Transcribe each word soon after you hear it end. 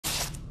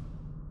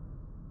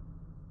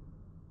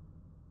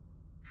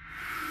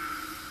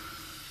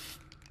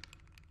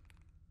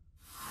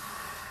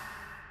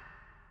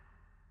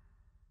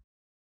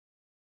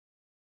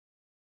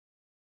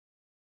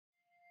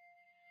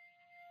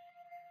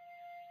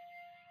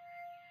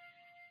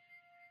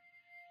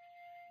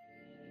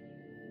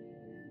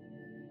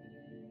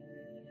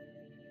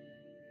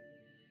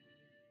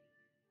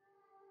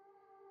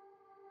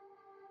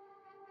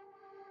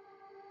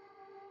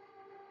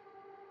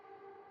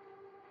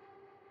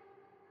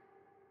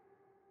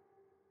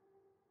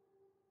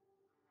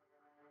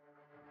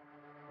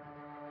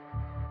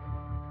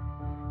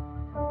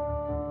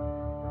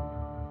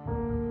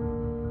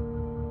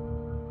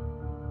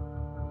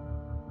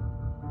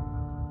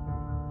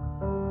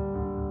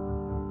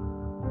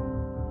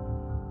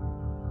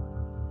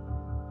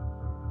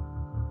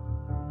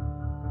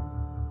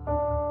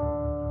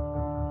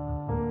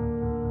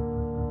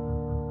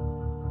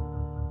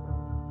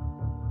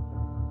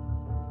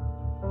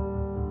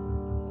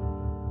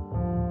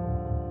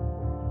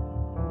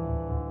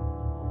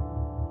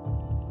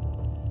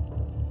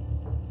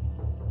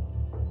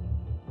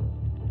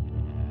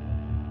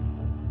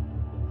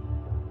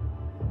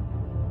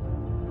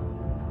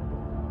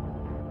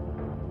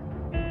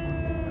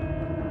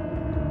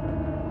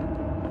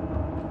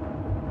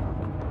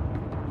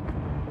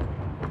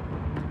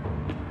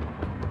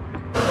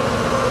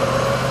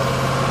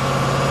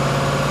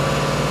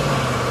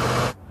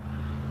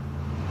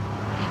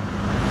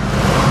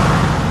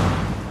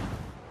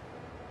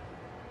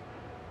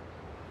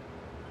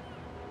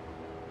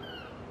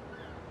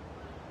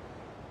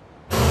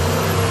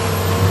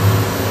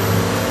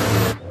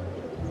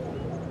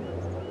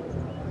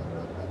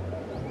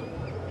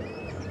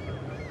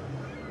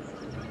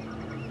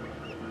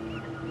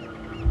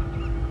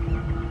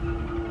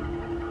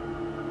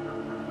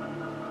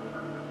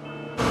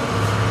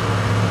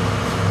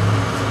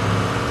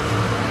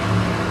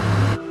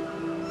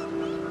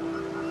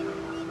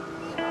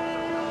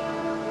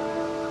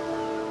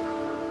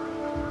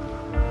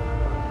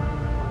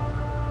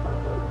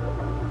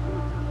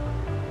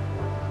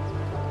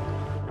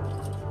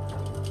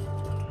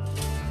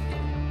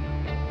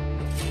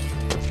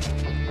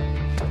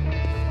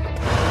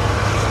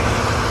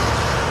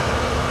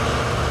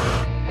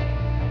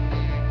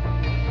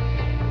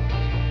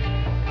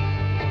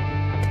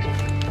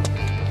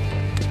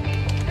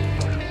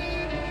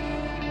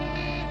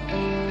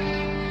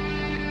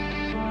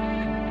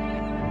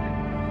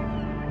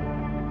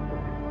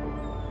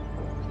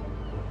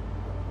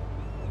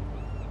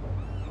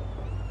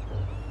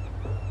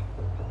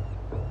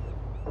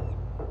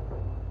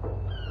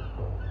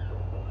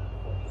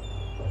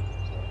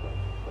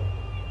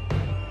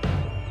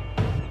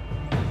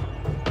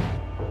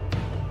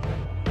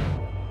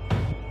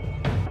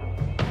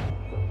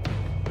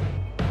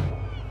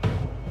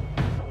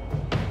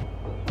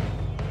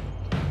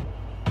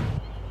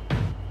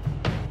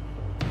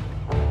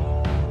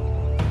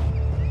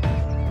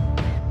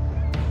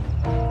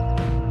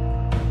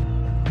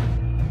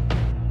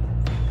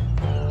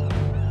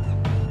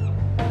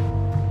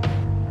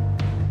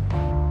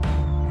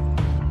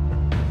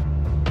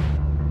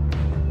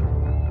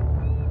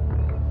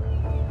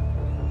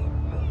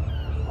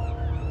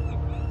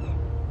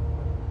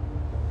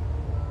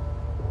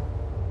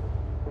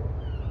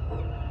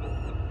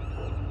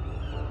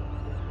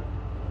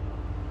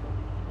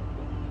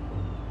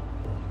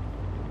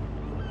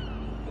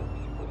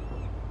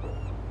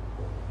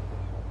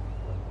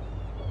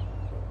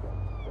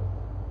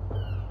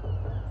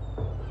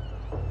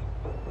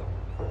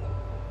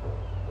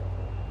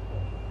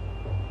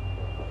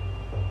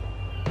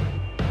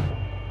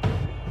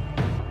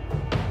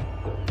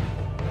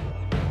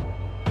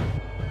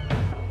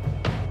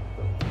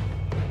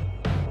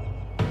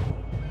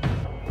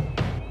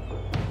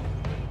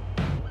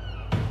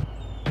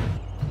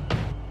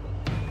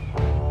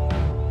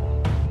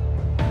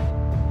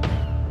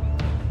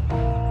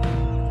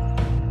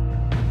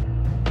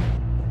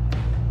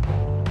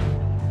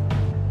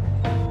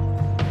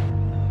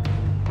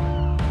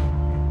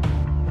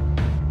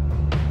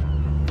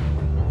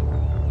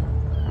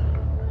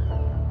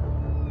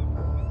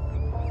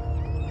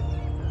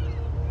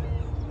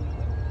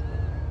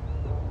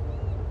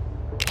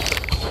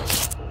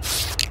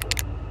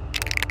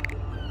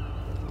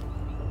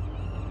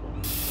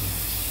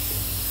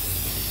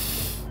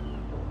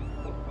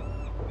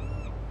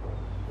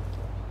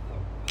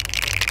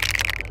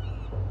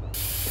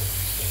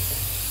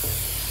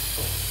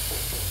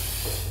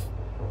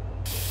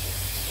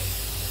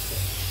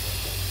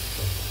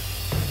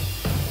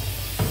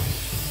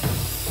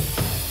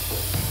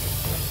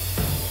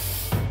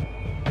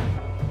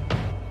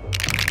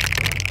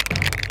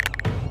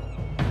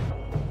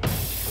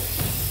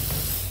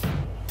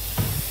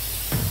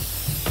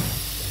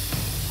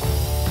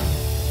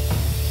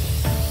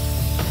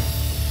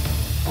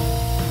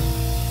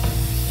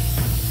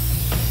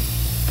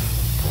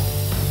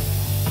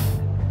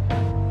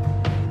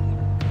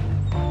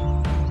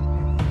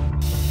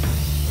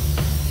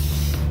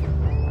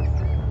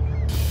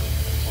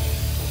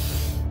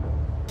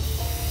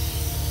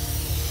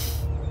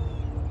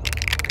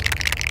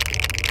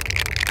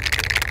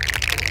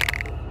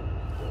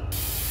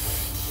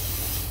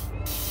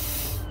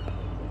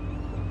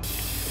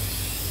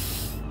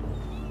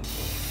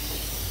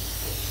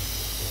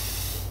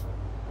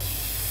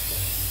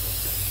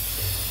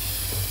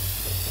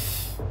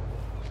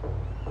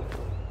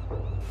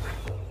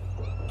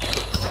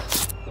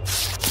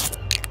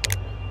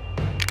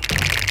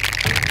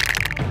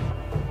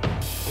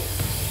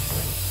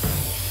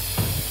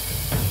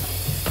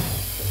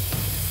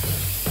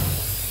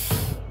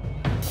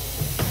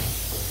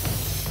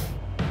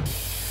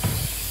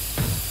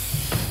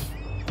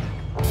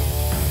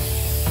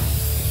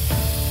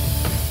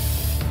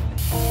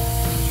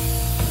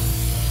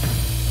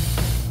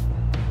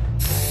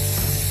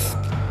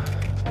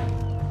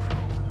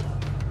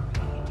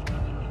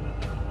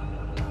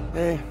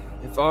Hey,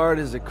 if art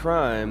is a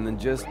crime, then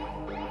just...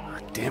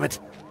 Damn it.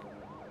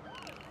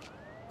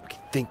 Okay,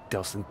 think,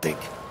 Delsin, think.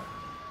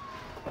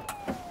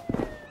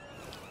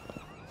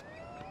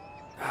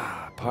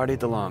 Party at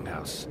the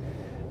Longhouse.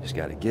 Just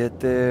gotta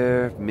get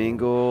there,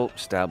 mingle,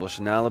 establish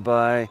an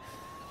alibi.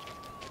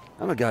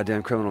 I'm a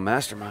goddamn criminal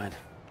mastermind.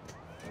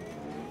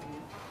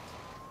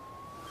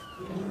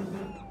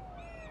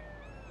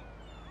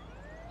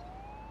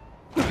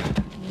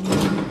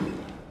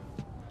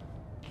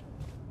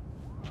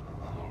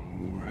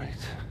 Alright.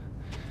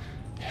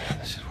 Yeah,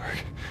 this should work.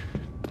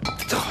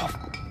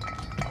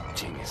 Oh,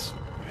 genius.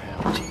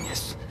 Real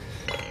genius.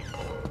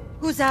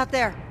 Who's out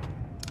there?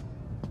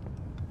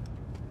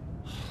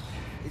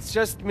 It's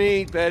just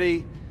me,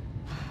 Betty.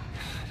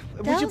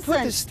 Would you put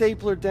Delsin. the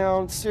stapler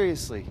down?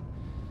 Seriously.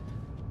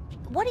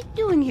 What are you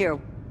doing here?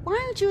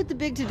 Why aren't you at the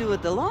big to-do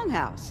at the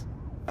Longhouse?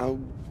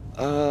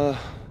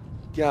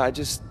 Yeah, I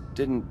just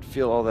didn't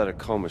feel all that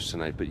accomplished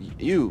tonight, but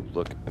you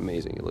look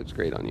amazing. It looks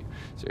great on you.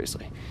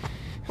 Seriously.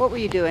 What were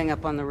you doing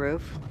up on the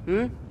roof?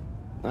 Hmm?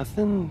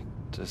 Nothing.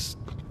 Just...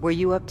 Were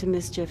you up to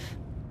mischief?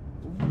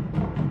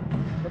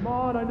 Come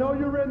on, I know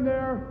you're in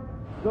there.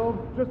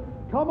 So just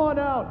come on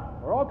out,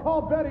 or I'll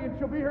call Betty and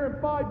she'll be here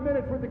in 5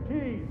 minutes with the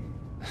keys.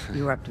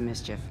 You were up to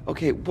mischief.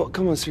 Okay, well,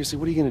 come on, seriously,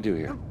 what are you gonna do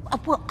here?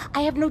 Well,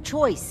 I have no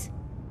choice.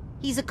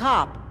 He's a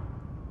cop.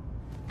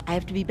 I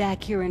have to be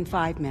back here in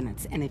 5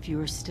 minutes, and if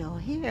you're still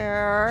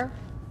here...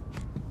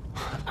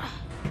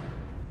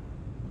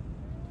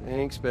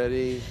 Thanks,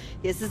 Betty.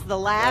 This is the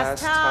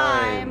last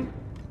time.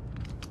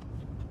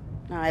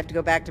 Now I have to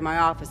go back to my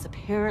office.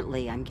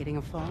 Apparently, I'm getting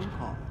a phone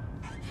call.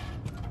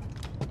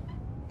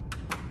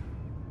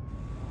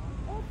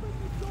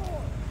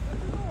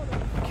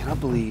 I cannot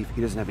believe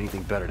he doesn't have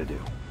anything better to do.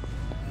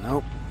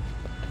 Nope.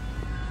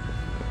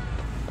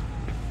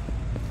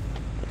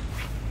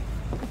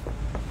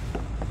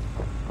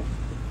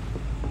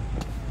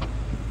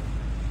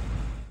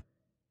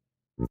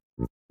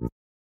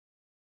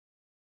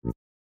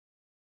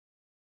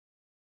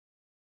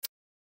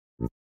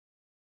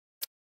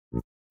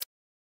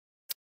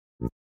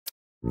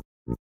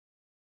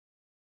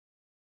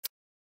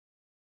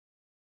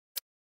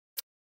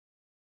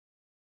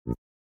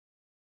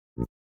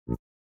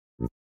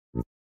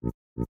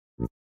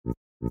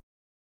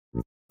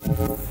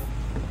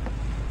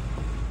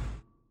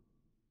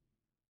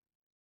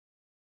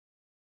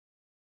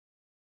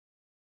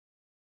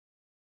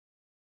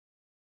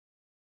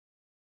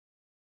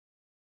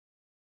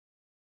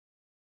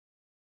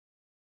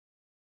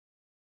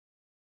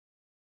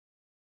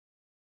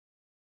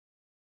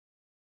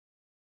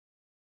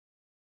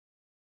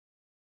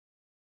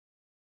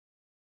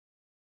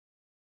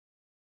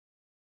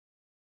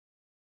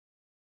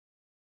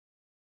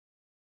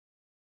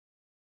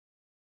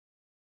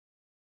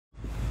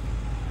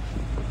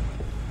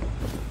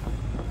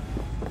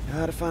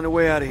 Gotta find a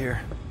way out of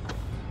here.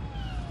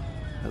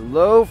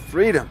 Hello,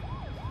 freedom.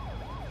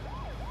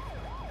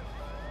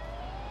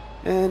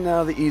 And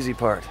now the easy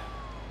part.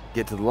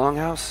 Get to the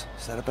Longhouse,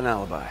 set up an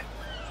alibi.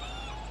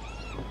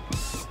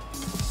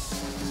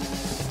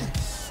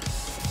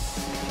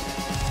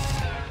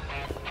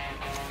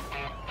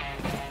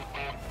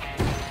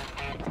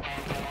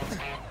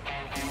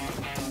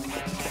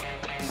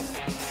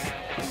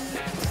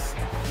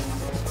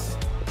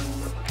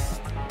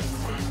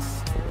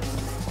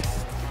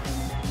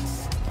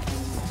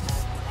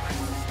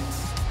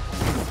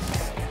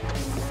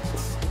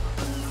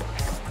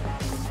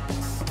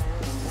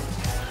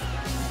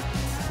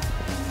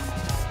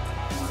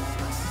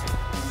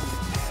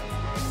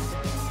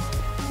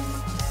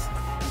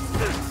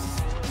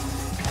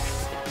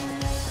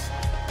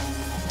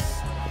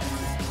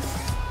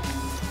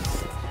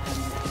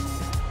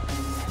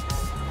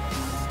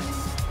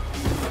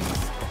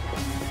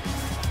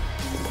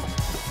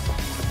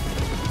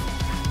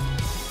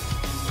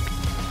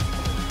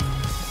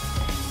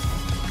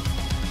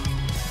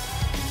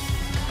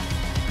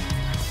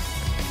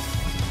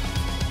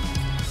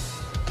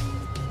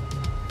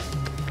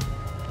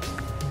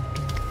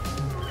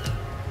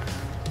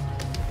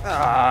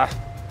 Ah,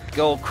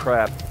 gold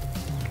crap.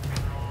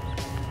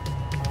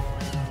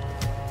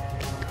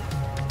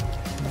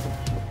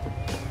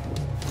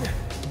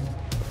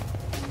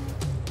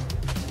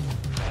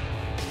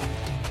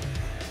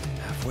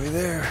 Halfway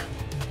there.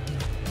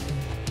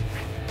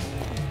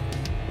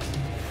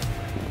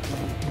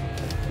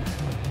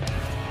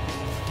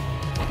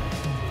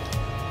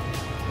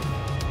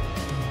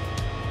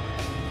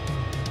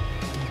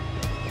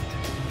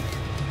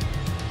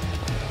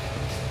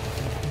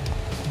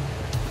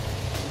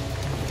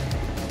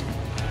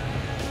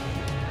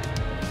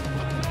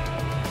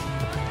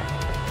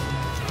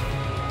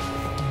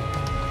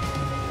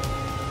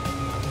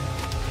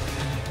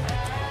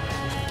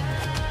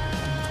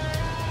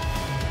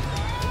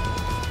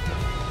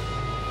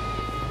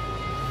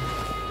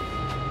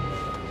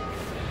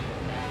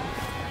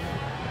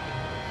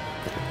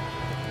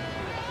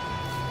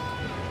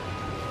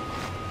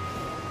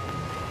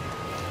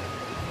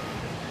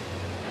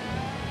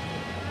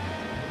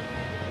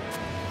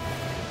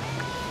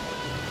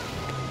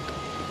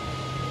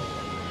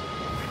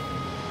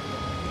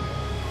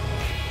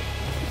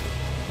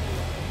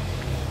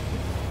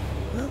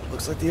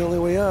 Looks like the only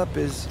way up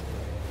is...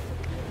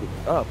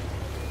 up.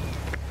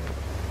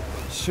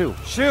 Shoo!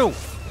 Shoo!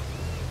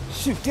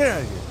 Shoot, get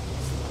out of here!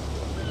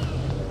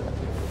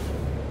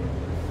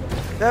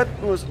 That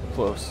was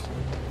close.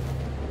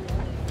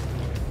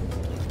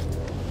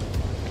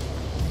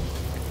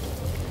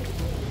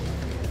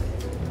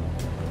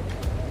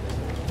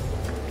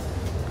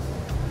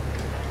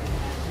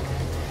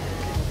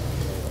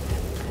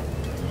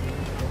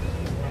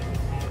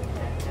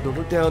 Don't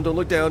look down, don't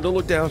look down, don't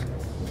look down.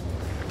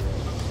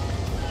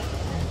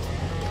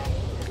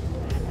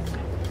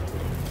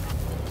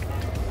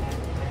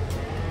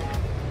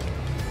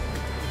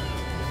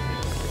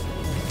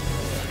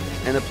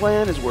 And the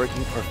plan is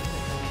working perfectly.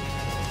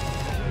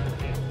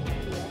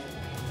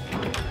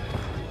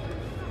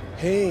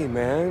 Hey,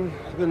 man.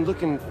 I've been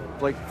looking,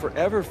 like,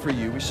 forever for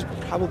you. We should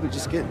probably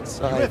just get Do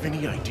inside. you have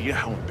any idea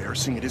how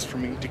embarrassing it is for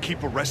me to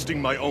keep arresting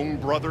my own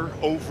brother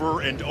over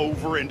and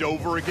over and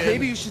over again?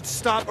 Maybe you should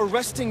stop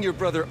arresting your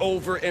brother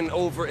over and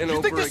over and You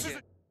over think this again.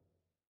 is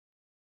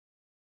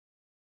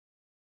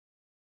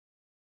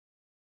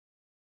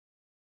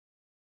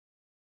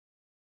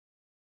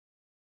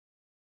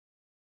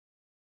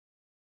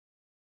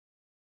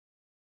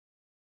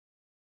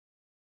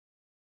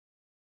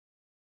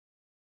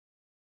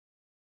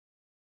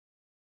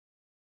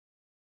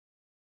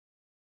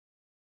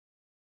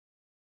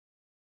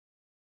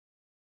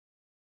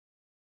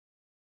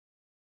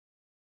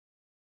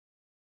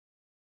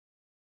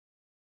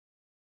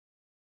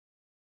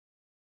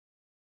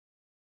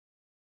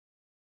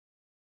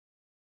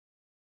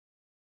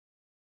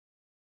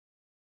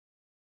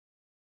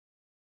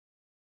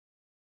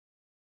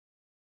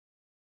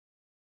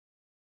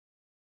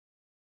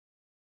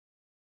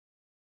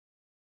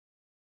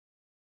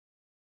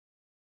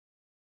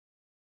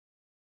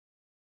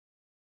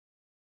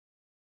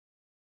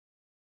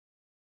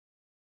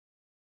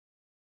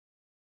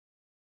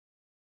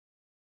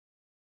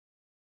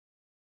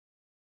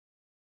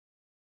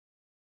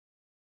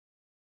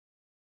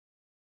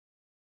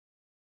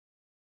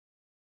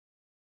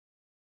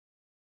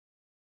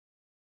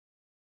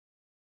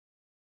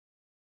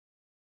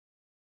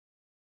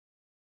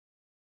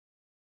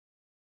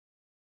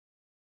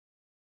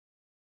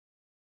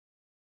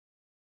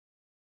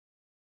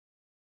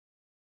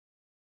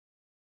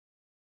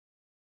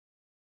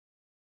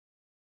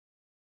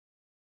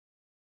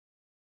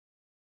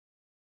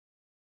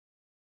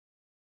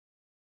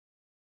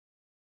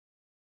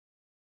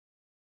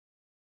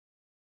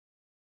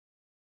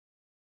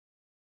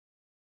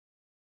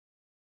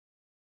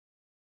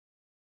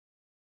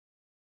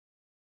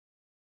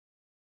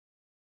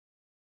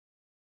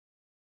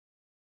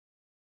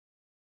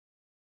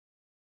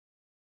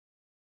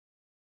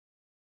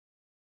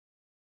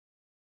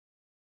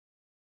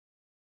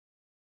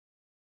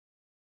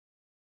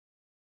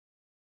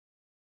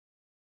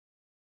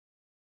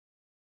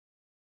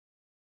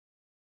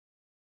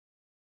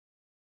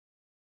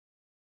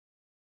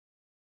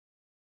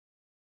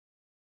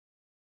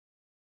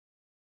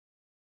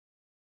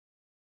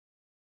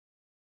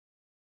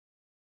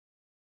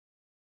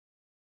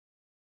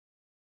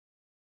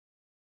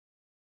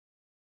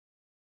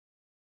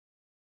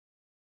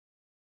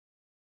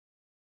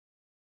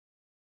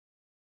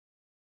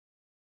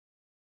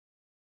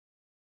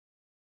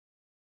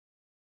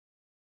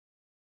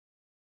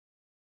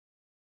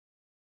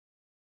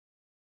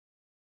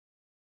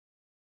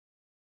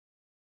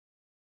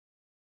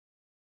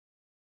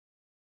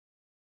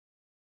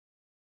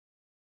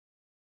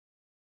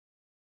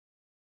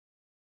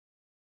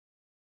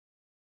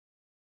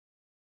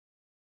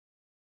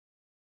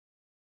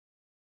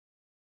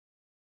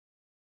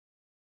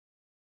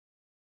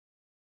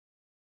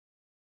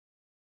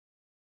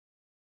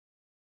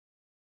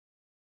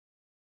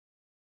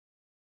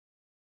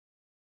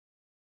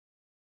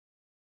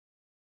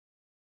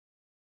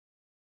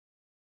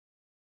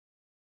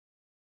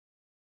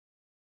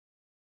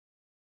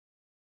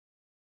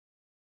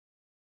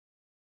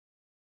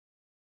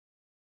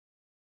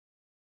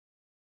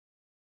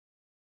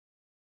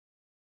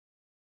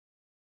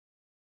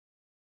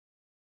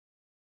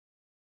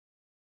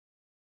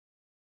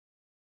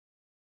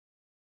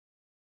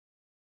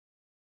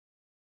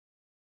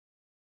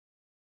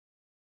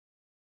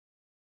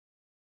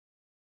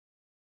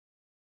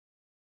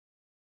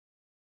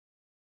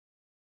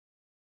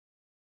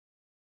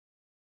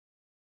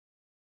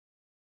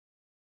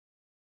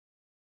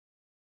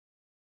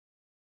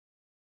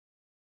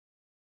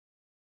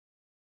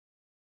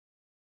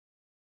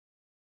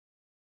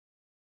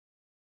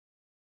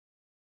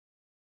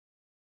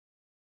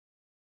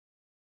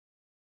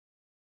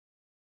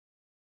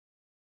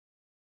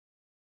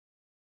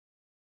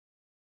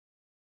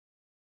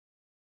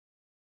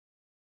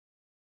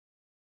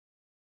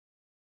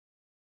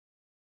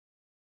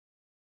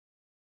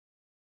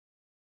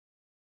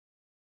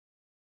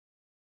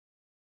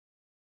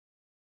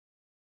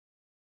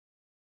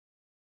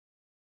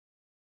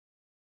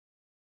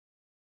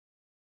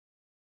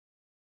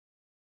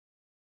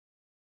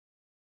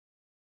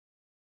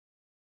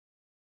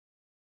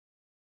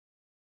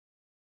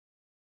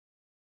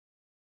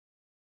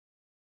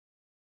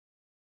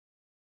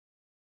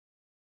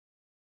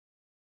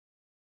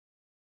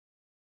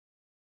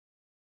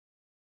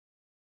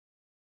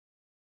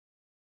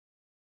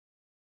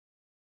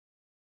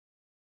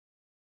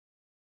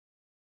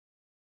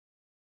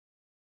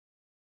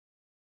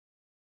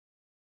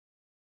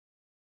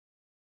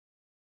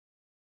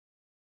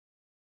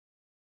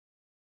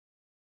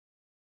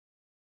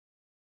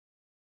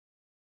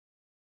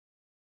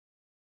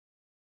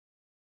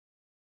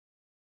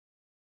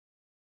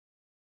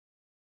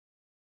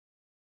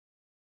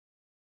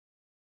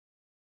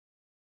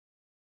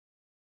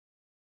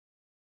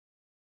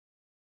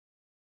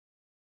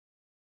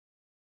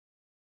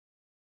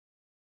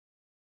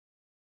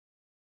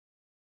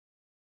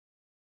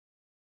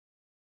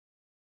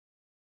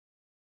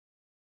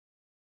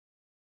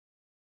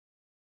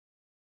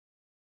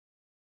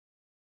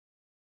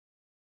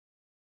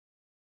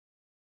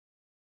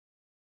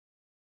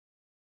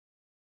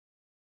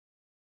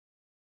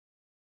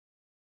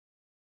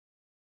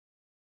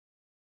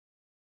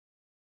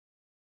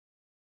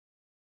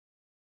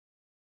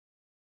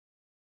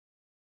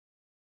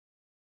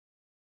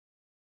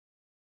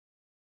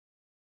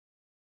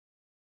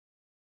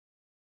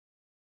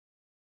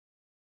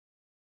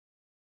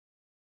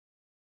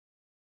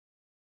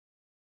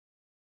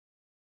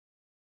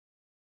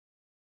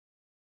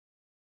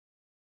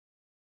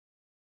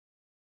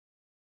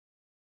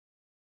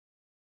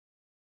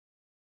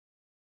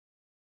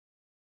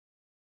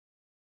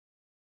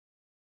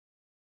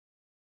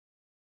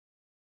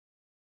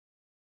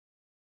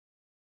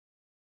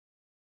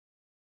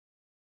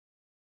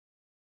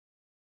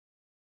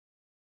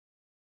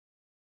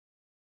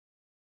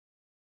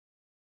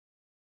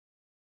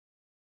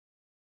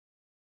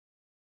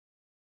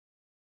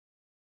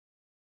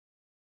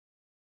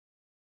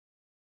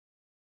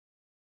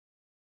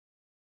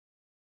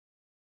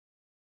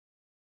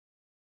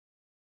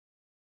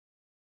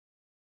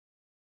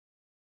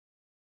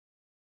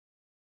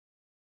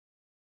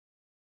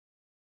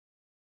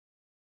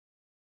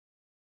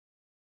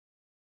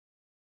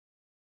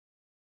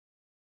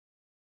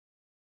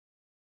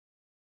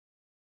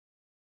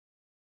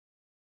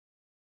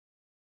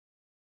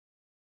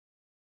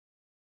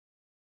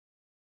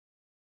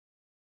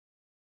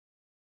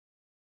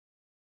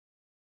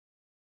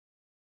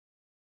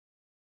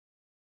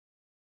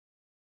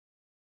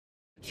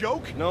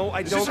Joke? No,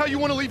 I Is don't. this how you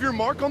want to leave your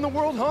mark on the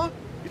world, huh?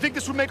 You think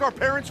this would make our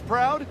parents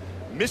proud?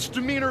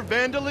 Misdemeanor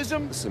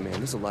vandalism? Listen, man,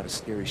 there's a lot of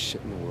scary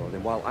shit in the world,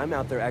 and while I'm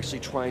out there actually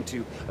trying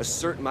to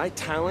assert my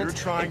talent, You're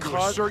trying and to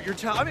cause... assert your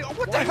talent. I mean,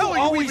 what the Why hell do are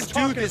you you always even do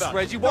talking this, about?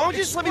 Reggie? Why don't you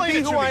just let me explain be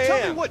it who to me. I Tell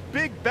am? me what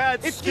big, bad,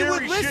 If you scary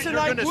would shit listen,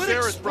 you're I gonna would stare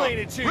us explain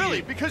from. it to you.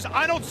 Really? Because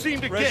I don't seem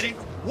to get Reggie. it.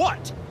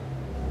 What?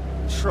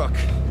 Truck.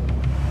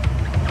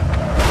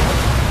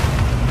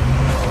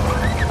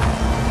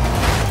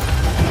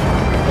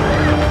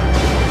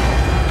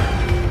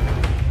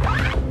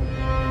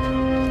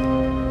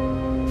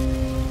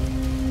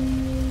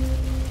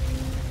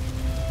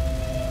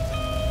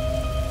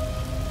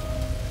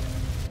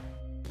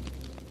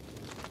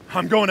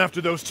 I'm going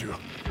after those two.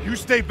 You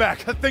stay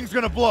back. That thing's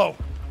gonna blow.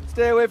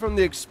 Stay away from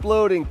the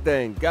exploding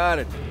thing. Got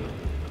it.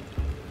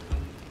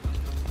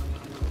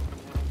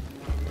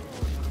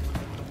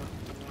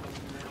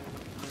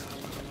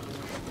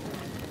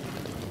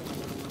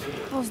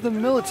 How's the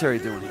military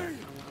doing here?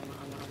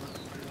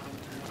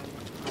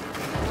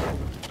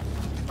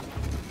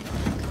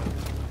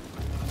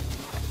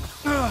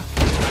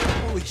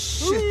 Holy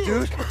shit,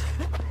 dude.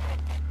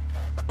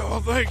 Oh,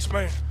 thanks,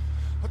 man.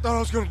 I thought I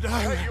was gonna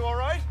die. Hey, you all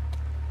right?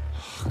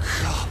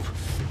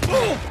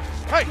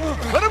 Hey,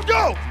 let him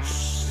go!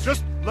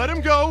 Just let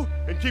him go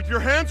and keep your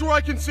hands where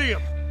I can see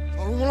him. I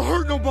don't want to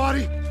hurt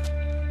nobody.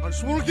 I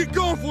just want to get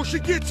going before she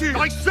gets here.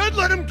 I said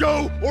let him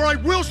go, or I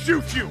will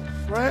shoot you.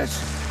 Reg?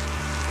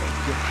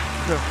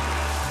 I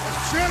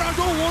said I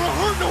don't want to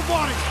hurt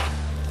nobody.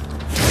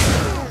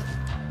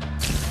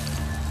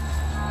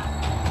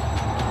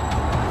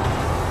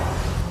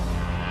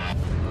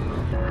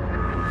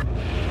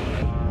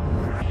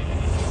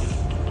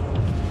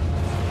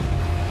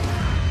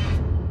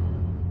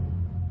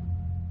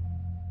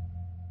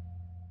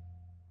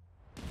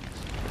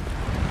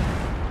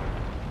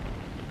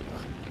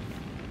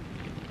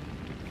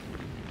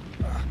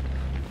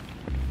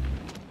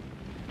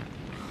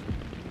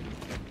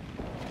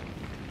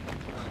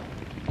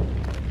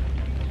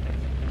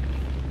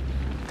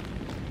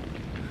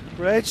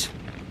 Reg?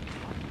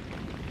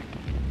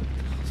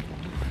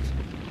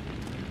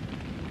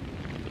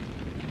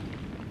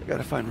 I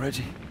gotta find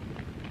Reggie.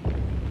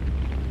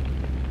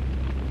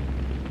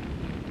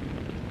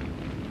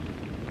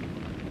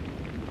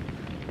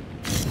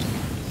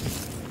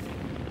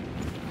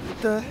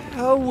 What the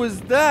hell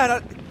was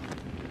that?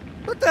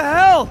 What the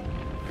hell?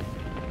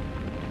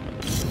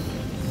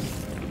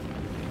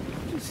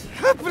 What's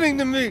happening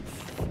to me?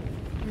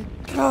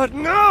 God,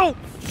 no!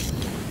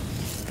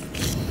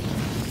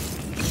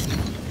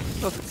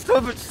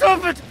 Stop it!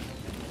 Stop it!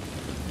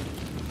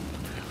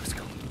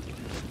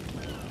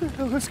 What the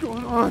hell is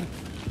going on?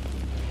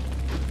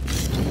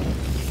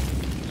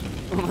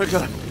 Oh my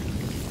god.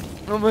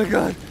 Oh my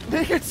god.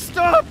 Make it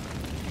stop!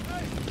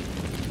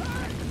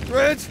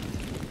 Reg!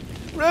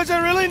 Reg,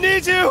 I really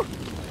need you!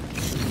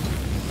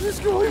 What is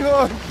going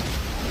on?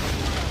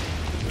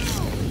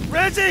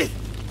 Reggie!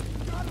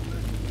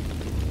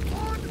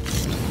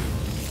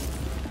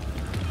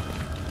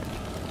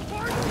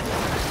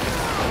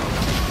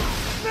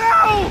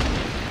 No!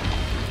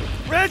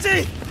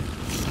 Reggie!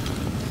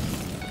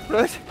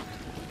 Reg,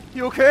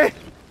 you okay?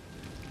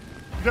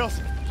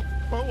 Delsin,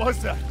 what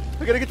was that?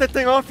 I gotta get that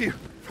thing off you.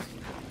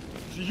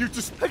 You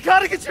just... I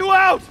gotta get you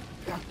out!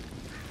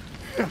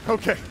 Yeah,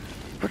 okay.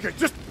 Okay,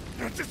 just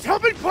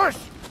help me push!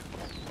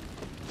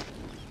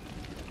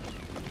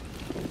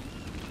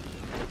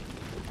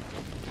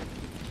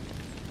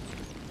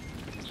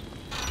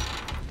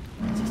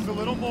 Just a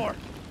little more.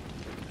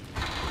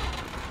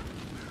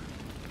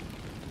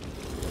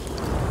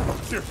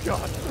 Oh, dear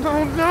God.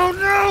 No, no,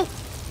 no!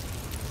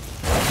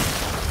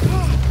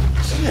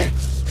 Shit.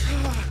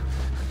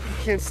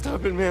 I can't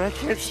stop it, man. I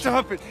can't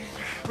stop it.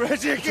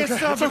 Reggie, I can't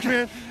stop it,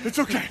 man. It's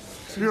okay.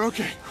 You're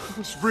okay.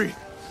 Just breathe.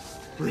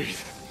 Breathe.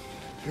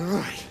 You're all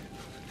right.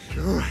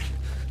 You're all right.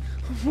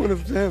 I'm one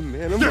of them,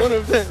 man. I'm one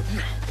of them.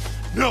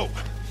 No.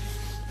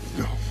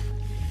 No.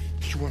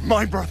 You are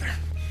my brother.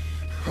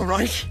 All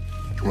right?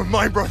 You are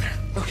my brother.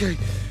 Okay.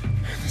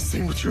 This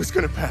thing with you is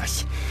gonna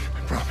pass.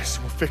 I promise.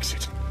 We'll fix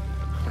it.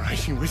 All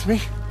right? You with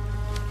me?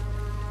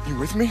 You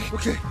with me?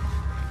 Okay.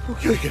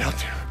 Okay, get out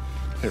there.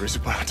 There is a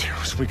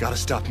Biotero, so we gotta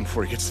stop him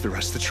before he gets to the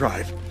rest of the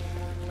tribe.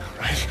 All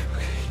right?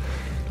 Okay.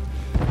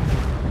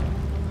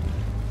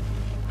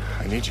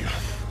 I need you.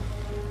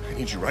 I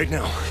need you right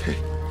now. Okay.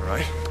 All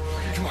right?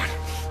 Come on.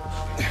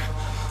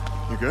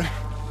 You good?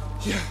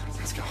 Yeah.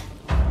 Let's go.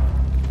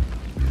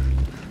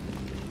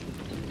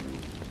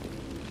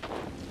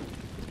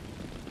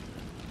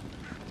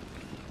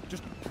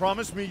 Just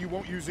promise me you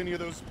won't use any of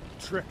those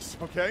tricks,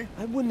 okay?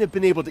 I wouldn't have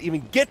been able to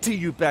even get to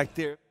you back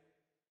there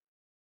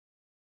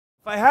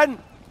if I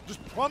hadn't.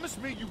 Just promise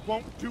me you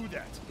won't do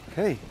that.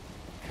 Okay.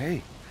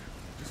 Okay.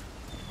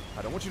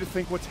 I don't want you to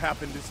think what's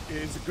happened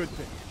is a good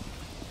thing,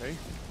 okay?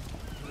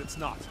 But it's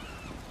not.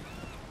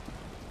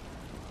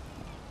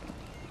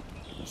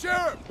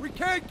 Sheriff, we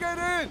can't get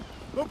in!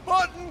 The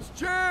button's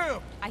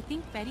jammed! I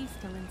think Betty's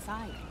still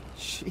inside.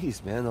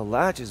 Jeez, man, the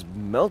latch is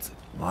melted.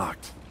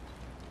 Locked.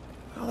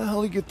 How the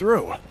hell did you get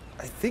through?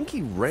 I think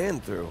he ran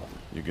through.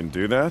 You can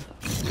do that?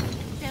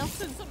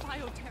 Delsin's a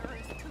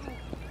bioterrorist too.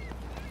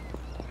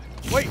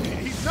 Wait,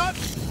 he's not...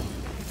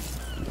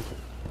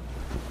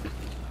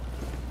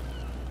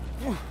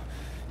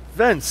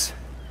 Vince,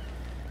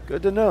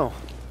 good to know.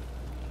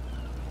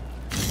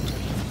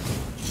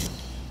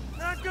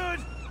 Not good!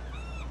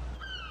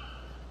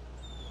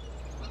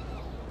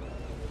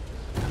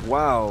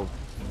 Wow,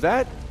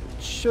 that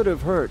should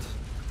have hurt.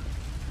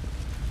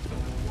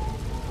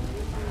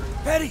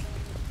 Betty!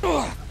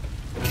 Ugh.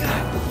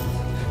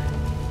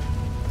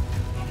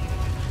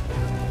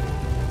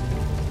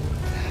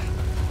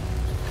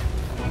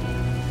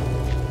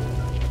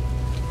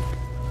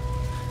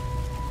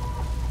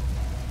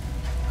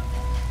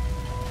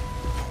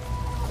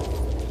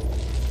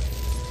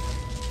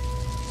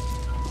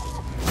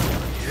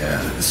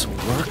 Yeah, this'll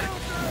work.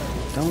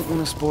 Don't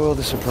want to spoil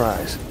the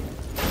surprise.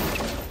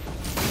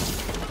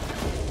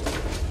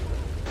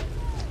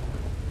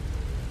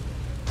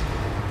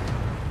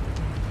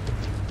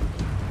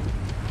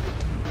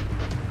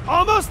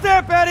 Almost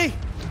there, Betty!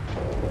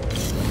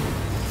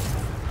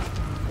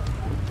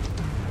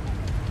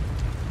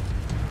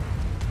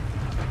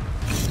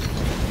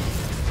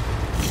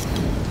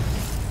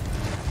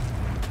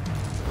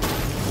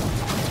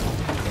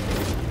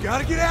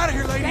 Gotta get out of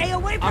here, lady! Stay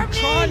away from me! I'm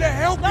trying to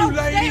help you,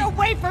 lady! Stay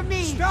away from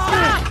me!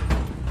 Stop!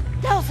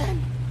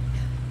 Delsin!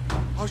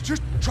 I was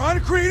just trying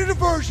to create a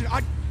diversion.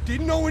 I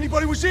didn't know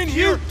anybody was in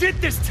here. You did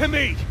this to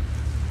me!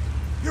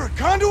 You're a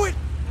conduit?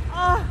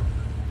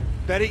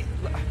 Betty,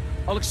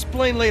 I'll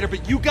explain later,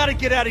 but you gotta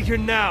get out of here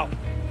now!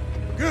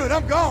 Good,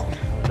 I'm gone.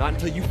 Not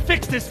until you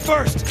fix this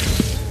first!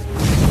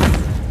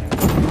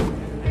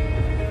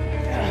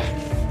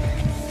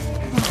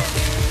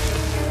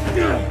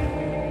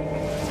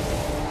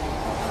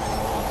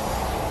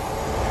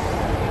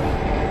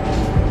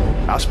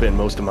 I spend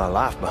most of my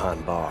life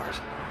behind bars.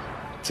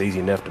 It's easy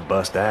enough to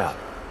bust out.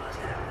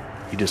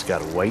 You just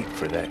gotta wait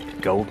for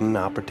that golden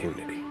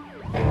opportunity.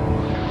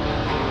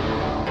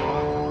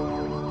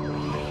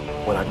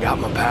 When I got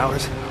my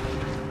powers,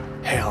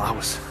 hell, I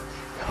was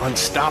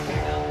unstoppable.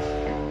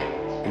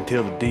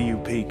 Until the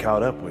D.U.P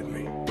caught up with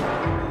me.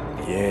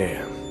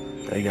 Yeah,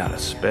 they got a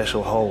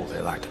special hole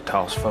they like to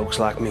toss folks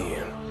like me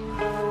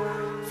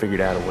in. Figured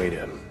out a way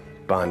to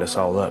bind us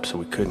all up so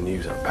we couldn't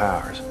use our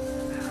powers.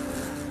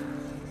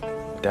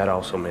 That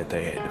also meant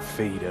they had to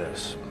feed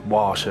us,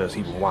 wash us,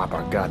 even wipe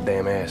our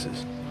goddamn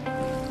asses.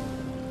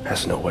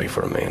 That's no way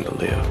for a man to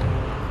live.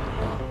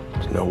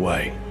 There's no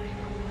way.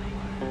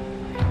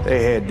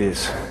 They had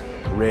this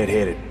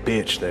red-headed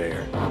bitch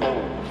there,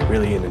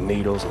 really into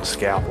needles and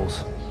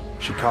scalpels.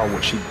 She called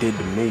what she did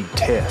to me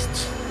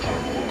tests.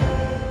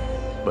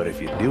 But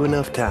if you do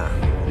enough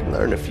time, you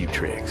learn a few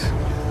tricks.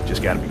 You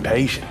just gotta be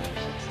patient.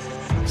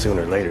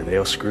 Sooner or later,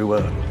 they'll screw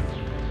up.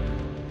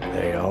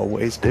 They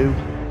always do.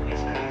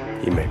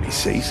 You maybe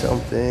see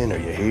something or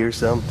you hear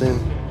something,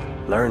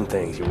 learn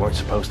things you weren't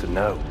supposed to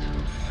know.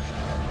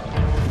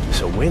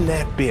 So when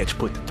that bitch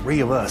put the three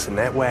of us in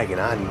that wagon,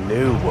 I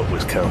knew what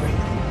was coming.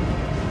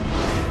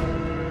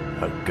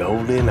 A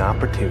golden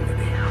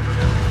opportunity.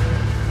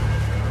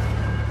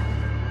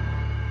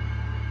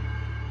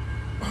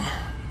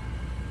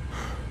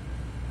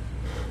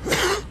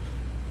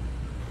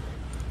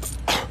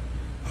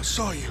 I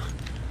saw you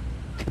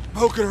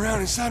poking around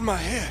inside my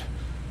head.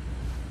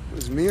 It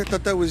was me? I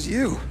thought that was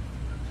you.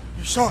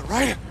 You saw it,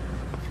 right?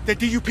 That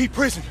D.U.P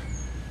prison.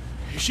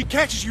 If she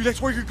catches you,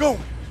 that's where you're going.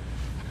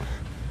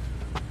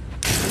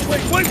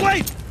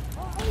 Wait!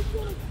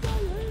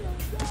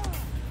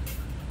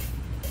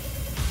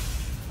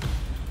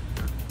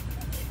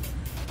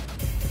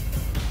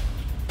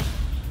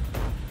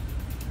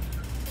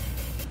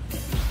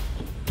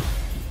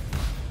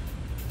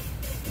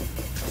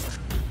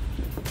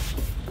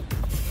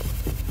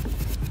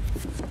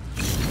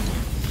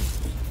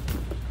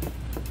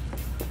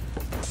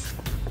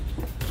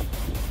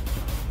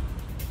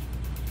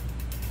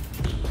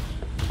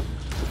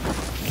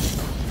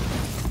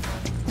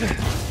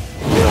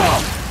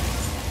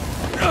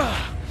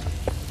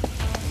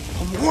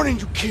 I'm warning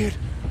you, kid.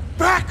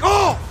 Back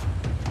off!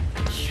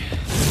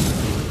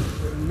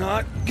 We're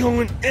not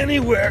going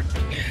anywhere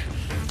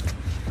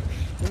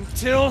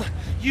until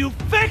you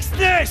fix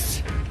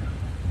this!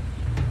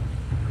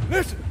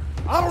 Listen,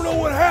 I don't know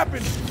what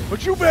happened,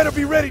 but you better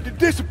be ready to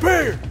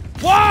disappear.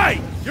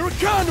 Why? You're a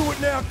conduit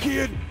now,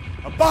 kid.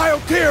 A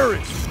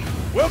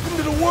bioterrorist. Welcome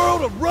to the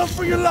world of run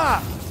for your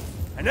life.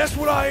 And that's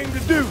what I aim to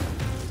do,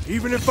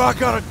 even if I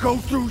gotta go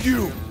through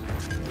you.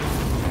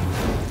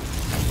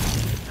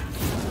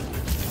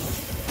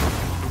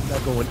 I'm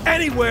not going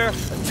anywhere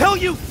until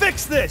you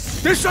fix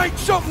this! This ain't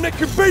something that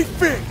can be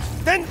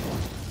fixed. Then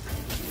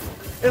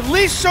at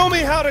least show me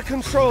how to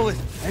control it.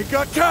 Ain't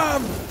got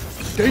time.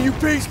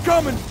 D.U.P's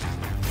coming,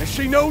 and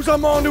she knows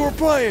I'm onto her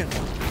plan.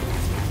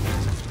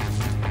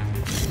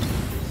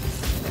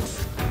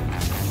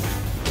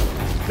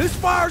 This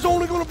fire's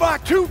only gonna buy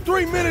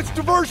 2-3 minutes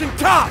diversion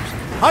tops.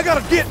 I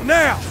gotta get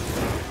now.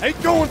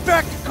 Ain't going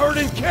back to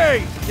Curtin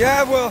Cave.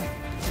 Yeah, well,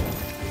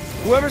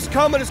 whoever's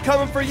coming is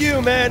coming for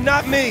you, man,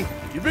 not me.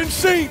 You've been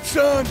seen,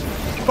 son.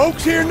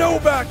 Folks here know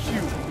about you.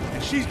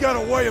 And she's got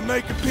a way of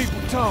making people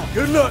talk.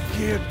 Good luck,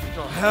 kid.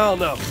 Oh, hell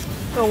no.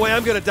 No way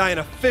I'm gonna die in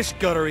a fish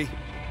guttery.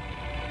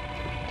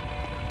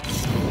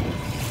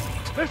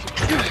 Listen,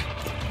 just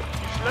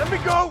let me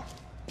go.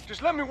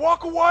 Just let me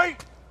walk away.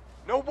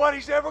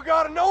 Nobody's ever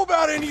got to know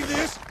about any of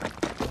this.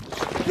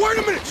 Wait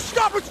a minute!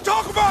 Stop! Let's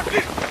talk about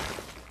this!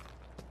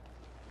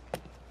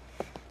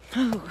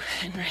 Oh,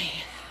 Henry.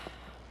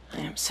 I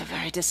am so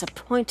very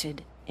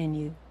disappointed in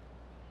you.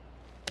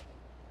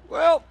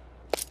 Well,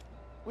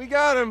 we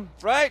got him,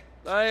 right?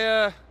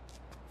 I,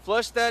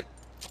 flushed that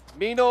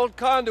mean old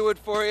conduit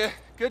for you.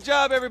 Good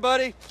job,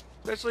 everybody.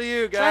 Especially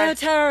you, guys.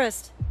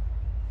 Bioterrorist.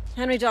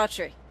 Henry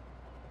Daughtry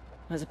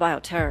was a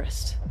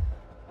bioterrorist.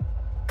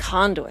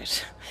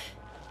 Conduit.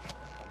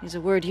 Is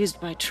a word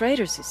used by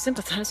traitors who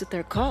sympathize with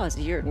their cause.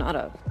 You're not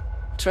a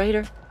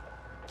traitor,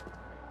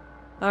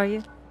 are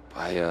you?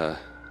 I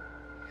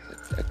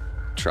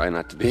try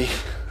not to be.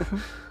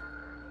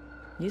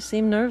 You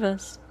seem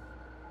nervous.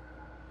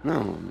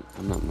 No,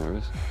 I'm not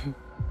nervous.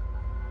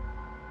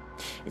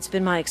 It's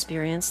been my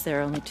experience there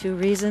are only two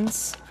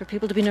reasons for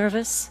people to be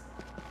nervous.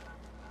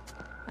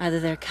 Either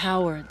they're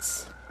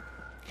cowards,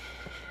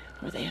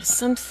 or they have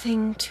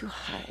something to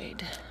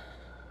hide.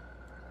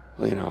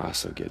 Well, you know, I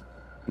also get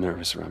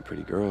nervous around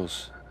pretty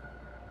girls.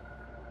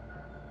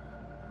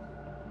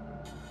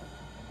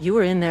 You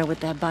were in there with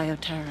that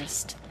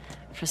bioterrorist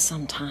for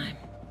some time.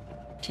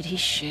 Did he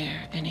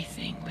share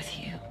anything with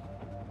you?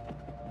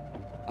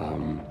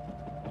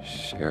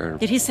 Share...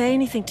 Did he say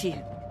anything to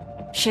you?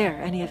 Share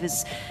any of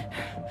his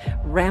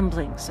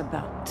ramblings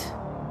about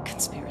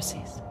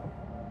conspiracies?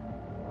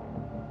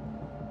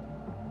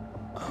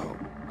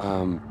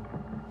 Oh,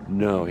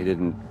 no, he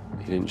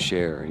didn't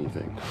share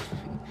anything.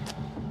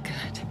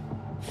 Good.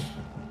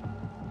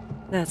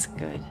 That's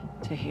good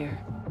to hear.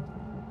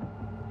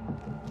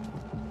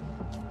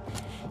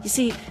 You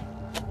see,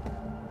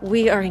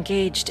 we are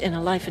engaged in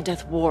a life and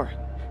death war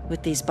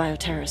with these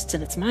bioterrorists,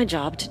 and it's my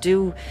job to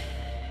do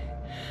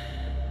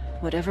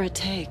whatever it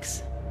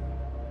takes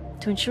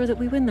to ensure that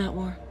we win that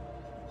war.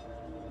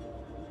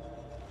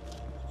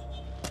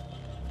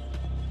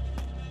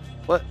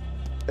 What?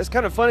 It's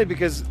kind of funny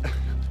because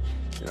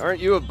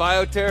aren't you a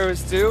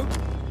bioterrorist too?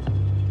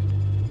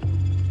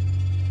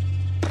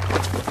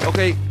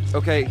 Okay.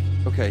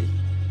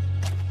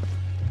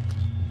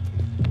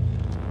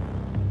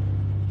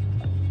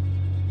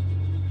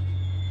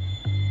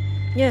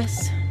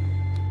 Yes,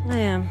 I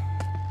am.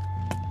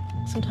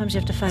 Sometimes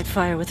you have to fight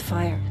fire with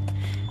fire.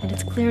 And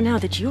it's clear now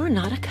that you're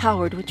not a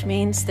coward, which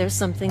means there's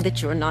something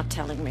that you're not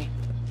telling me.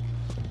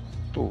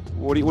 Oh,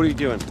 what are you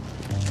doing?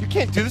 You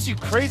can't do this, you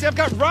crazy! I've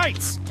got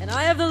rights! And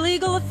I have the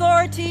legal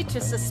authority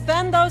to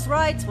suspend those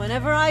rights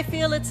whenever I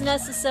feel it's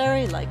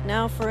necessary, like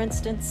now, for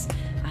instance.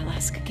 I'll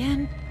ask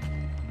again,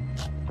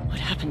 what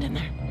happened in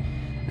there?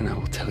 And I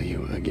will tell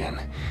you again.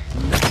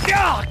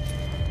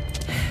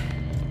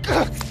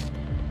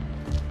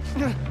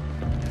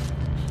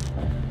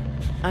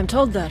 I'm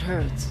told that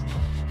hurts.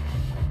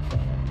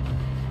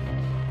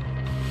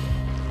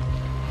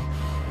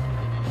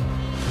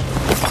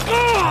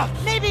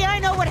 Maybe I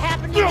know what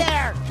happened in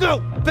there! No!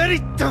 Betty,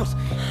 don't!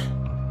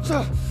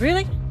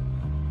 Really?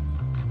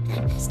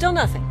 Still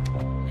nothing.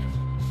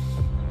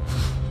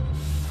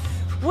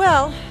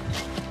 Well,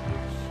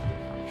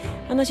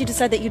 unless you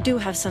decide that you do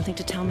have something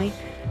to tell me,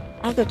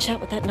 I'll go chat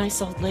with that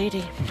nice old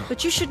lady.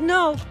 But you should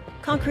know,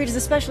 concrete is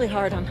especially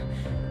hard on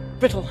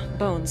brittle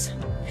bones.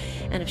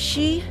 And if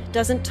she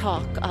doesn't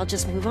talk, I'll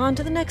just move on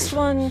to the next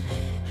one,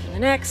 and the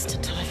next,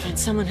 until I find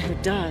someone who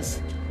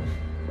does.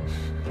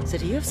 So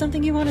do you have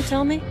something you want to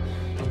tell me?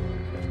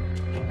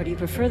 Or do you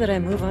prefer that I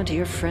move on to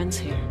your friends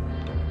here?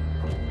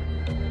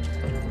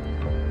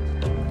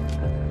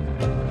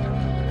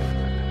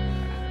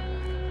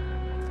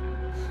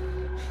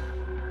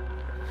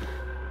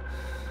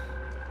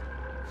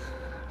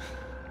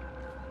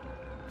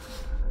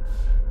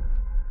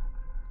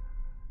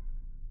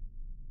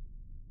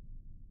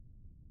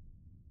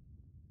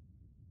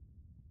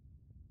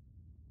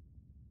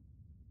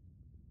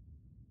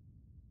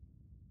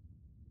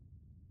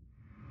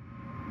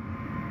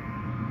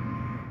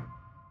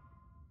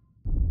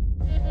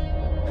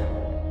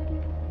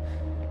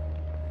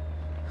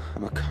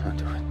 I'm a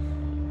conduit.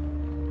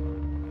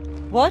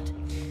 What?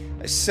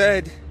 I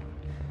said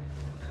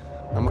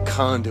I'm a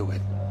conduit,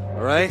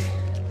 all right?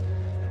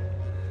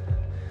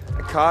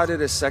 I caught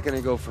it a second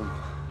ago from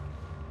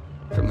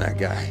that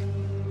guy.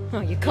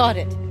 Oh, you caught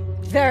it.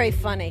 Very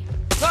funny.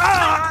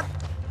 Ah!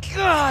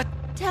 God!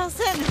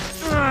 Delsin!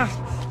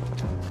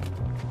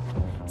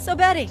 So,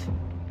 Betty,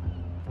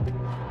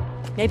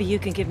 maybe you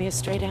can give me a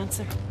straight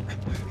answer.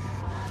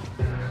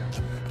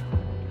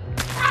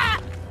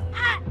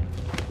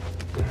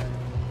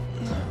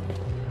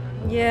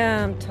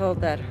 Yeah, I'm told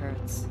that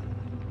hurts.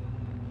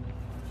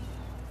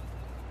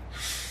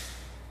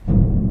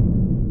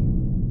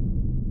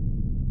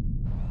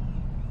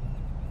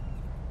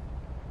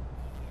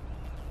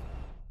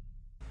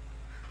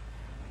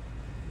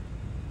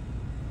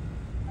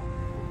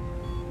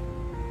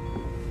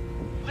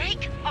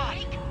 Wake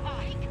up!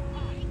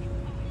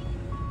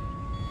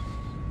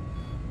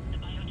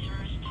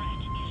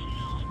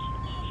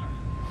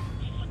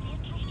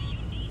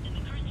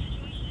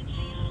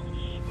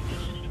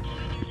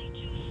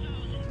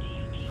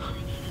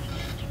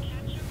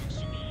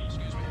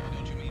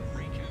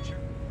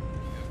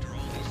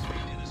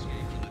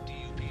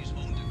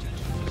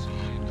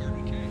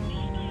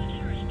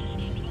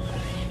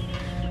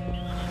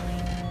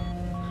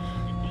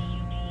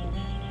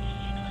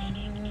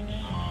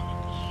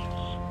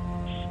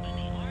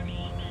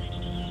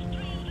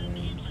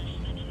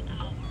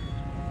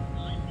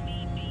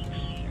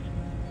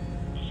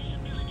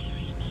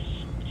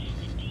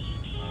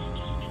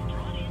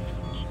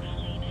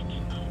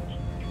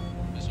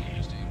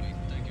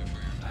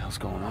 hell's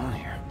going on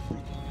here?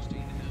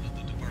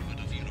 The Department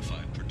of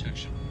Unified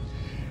Protection.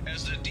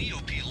 As the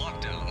D.U.P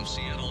lockdown of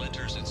Seattle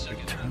enters its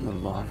second... Turn the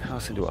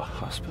longhouse into a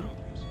hospital?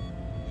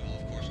 We'll,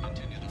 of course,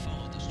 continue to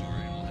follow the story,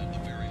 and we'll have the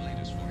very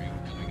latest for you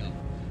coming up.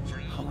 For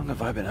now, How long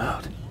have I been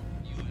out?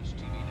 U.S.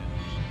 TV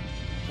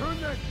networks.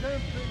 Turn that damn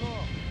thing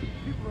off.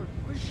 People are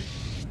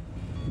sleeping.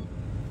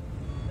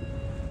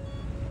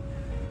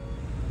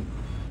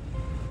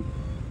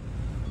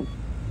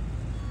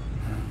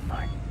 Oh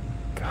my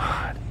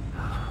God.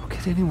 How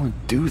could anyone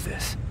do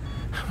this?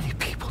 How many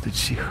people did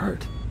she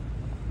hurt?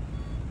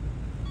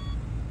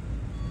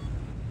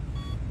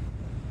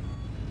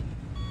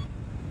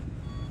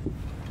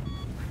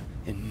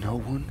 And no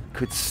one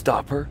could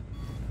stop her?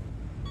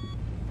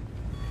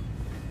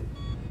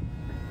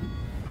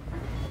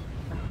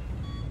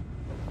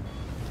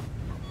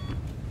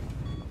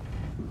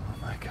 Oh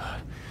my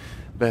God.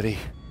 Betty.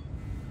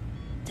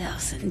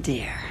 Delsin,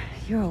 dear,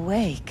 you're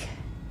awake.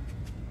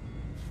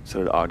 So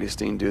did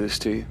Augustine do this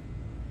to you?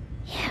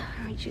 Yeah,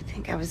 did you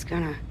think I was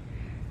gonna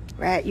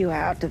rat you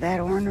out to that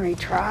ornery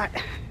trot?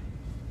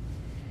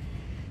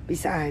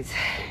 Besides,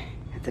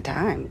 at the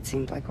time, it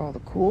seemed like all the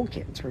cool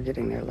kids were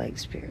getting their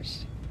legs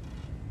pierced.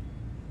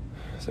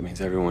 So that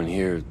means everyone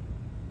here...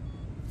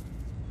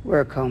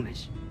 We're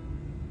Comish.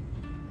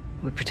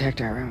 We protect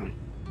our own.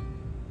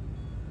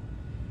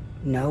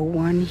 No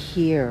one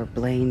here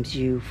blames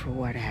you for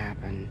what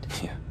happened.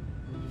 Yeah.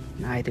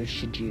 Neither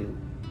should you.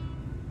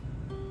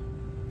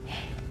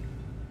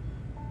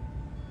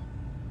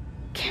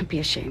 Can't be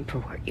ashamed for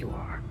what you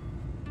are.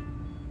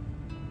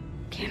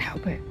 Can't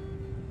help it.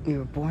 You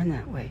were born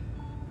that way.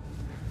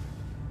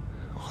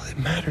 All that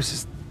matters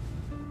is...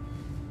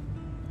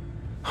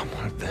 I'm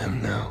one of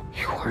them now.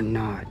 You are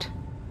not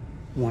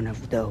one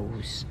of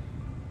those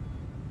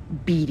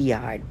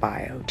beady-eyed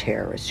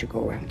bioterrorists who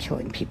go around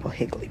killing people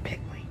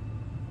higgly-piggly.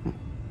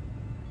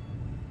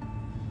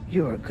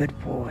 You're a good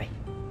boy.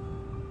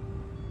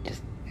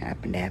 Just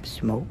happen to have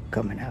smoke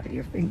coming out of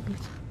your fingers.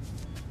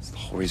 It's the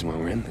whole reason why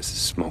we're in this is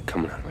smoke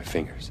coming out of my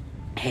fingers.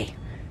 Hey,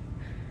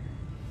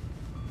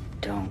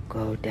 don't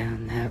go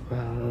down that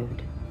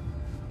road.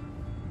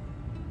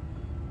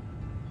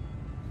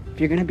 If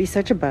you're gonna be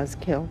such a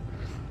buzzkill,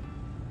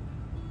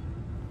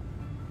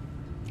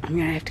 I'm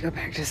gonna have to go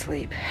back to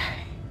sleep.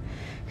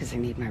 Because I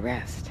need my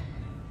rest.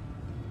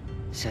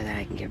 So that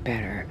I can get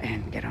better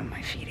and get on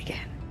my feet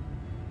again.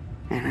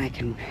 And I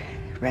can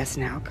rest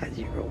now because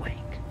you're awake.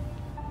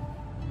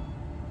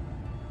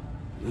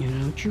 You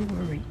don't you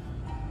worry.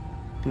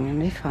 I'm gonna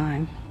be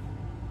fine.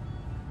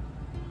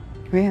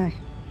 Really?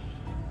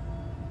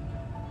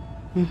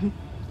 Mm-hmm.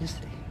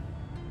 Just see.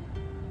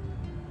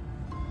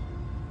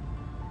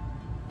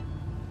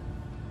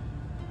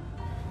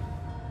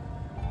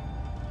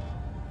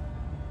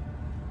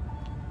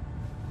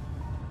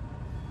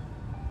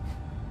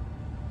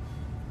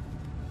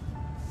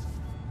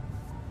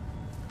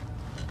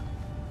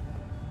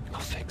 I'll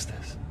fix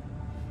this.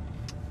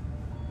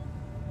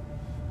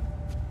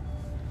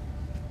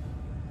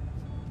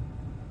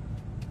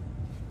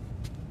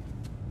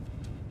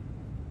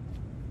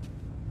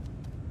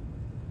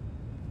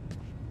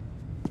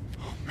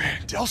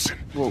 Man, Delsin.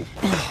 Whoa.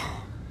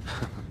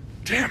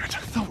 Damn it, I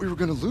thought we were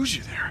gonna lose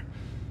you there.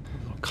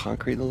 A little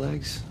concrete in the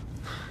legs?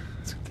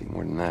 It's gonna take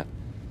more than that.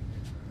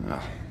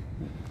 Oh,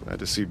 glad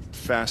to see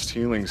fast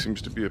healing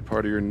seems to be a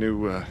part of your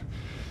new,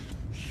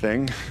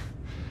 thing.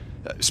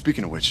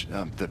 Speaking of which,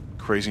 the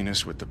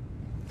craziness with the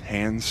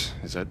hands,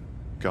 is that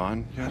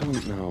gone I yet?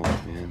 don't know,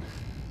 man.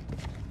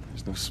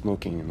 There's no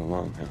smoking in the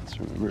longhouse,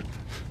 remember?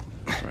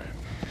 Right.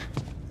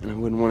 And I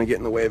wouldn't want to get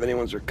in the way of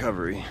anyone's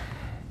recovery.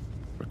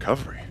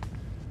 Recovery?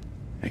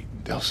 Hey,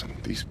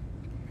 Delsin, these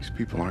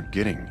people aren't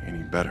getting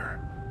any better.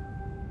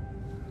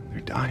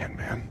 They're dying,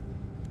 man.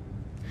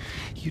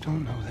 You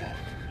don't know that.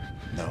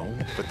 No,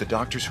 but the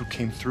doctors who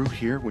came through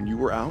here when you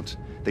were out,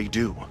 they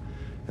do.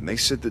 And they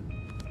said that...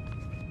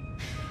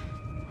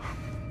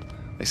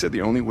 They said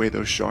the only way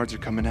those shards are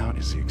coming out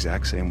is the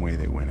exact same way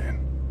they went in.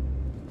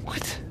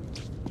 What?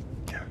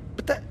 Yeah.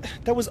 But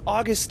that was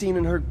Augustine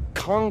and her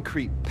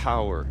concrete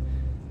power.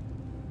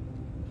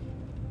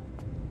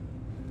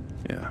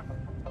 Yeah.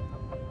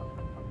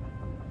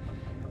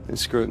 Then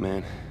screw it,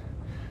 man.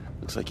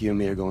 Looks like you and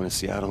me are going to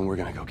Seattle and we're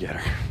gonna go get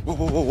her.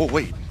 Whoa,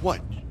 wait,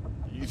 what?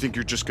 You think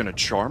you're just gonna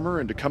charm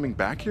her into coming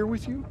back here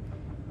with you?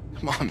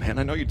 Come on, man,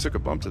 I know you took a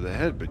bump to the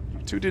head, but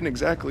you two didn't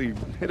exactly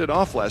hit it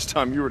off last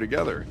time you were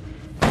together.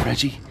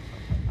 Reggie,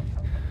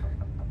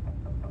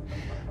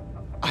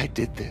 I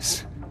did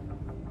this.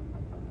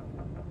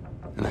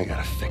 And I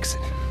gotta fix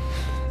it.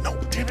 No,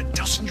 damn it,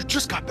 Delsin, you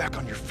just got back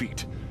on your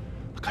feet.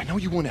 Look, I know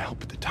you want to help,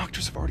 but the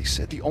doctors have already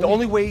said the The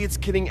only way it's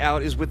getting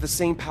out is with the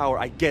same power.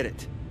 I get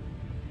it.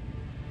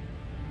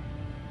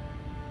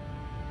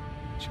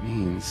 Which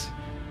means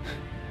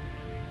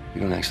we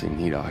don't actually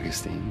need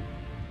Augustine.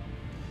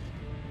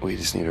 We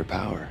just need her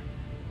power.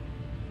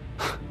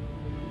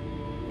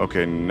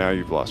 Okay, now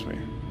you've lost me.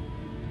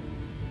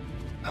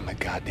 I'm a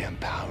goddamn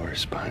power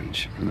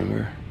sponge,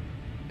 remember?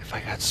 If I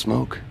got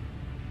smoke,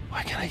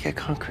 why can't I get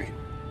concrete?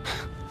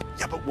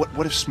 Yeah, but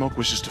what if Smoke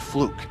was just a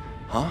fluke,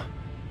 huh?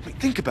 I mean,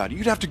 think about it.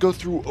 You'd have to go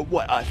through,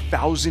 what,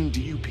 1,000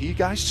 D.U.P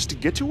guys just to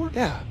get to her?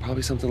 Yeah,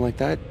 probably something like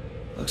that.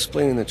 I'll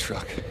explain in the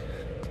truck.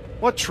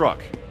 What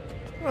truck?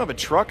 I don't have a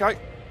truck.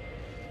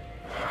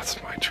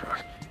 That's my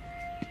truck.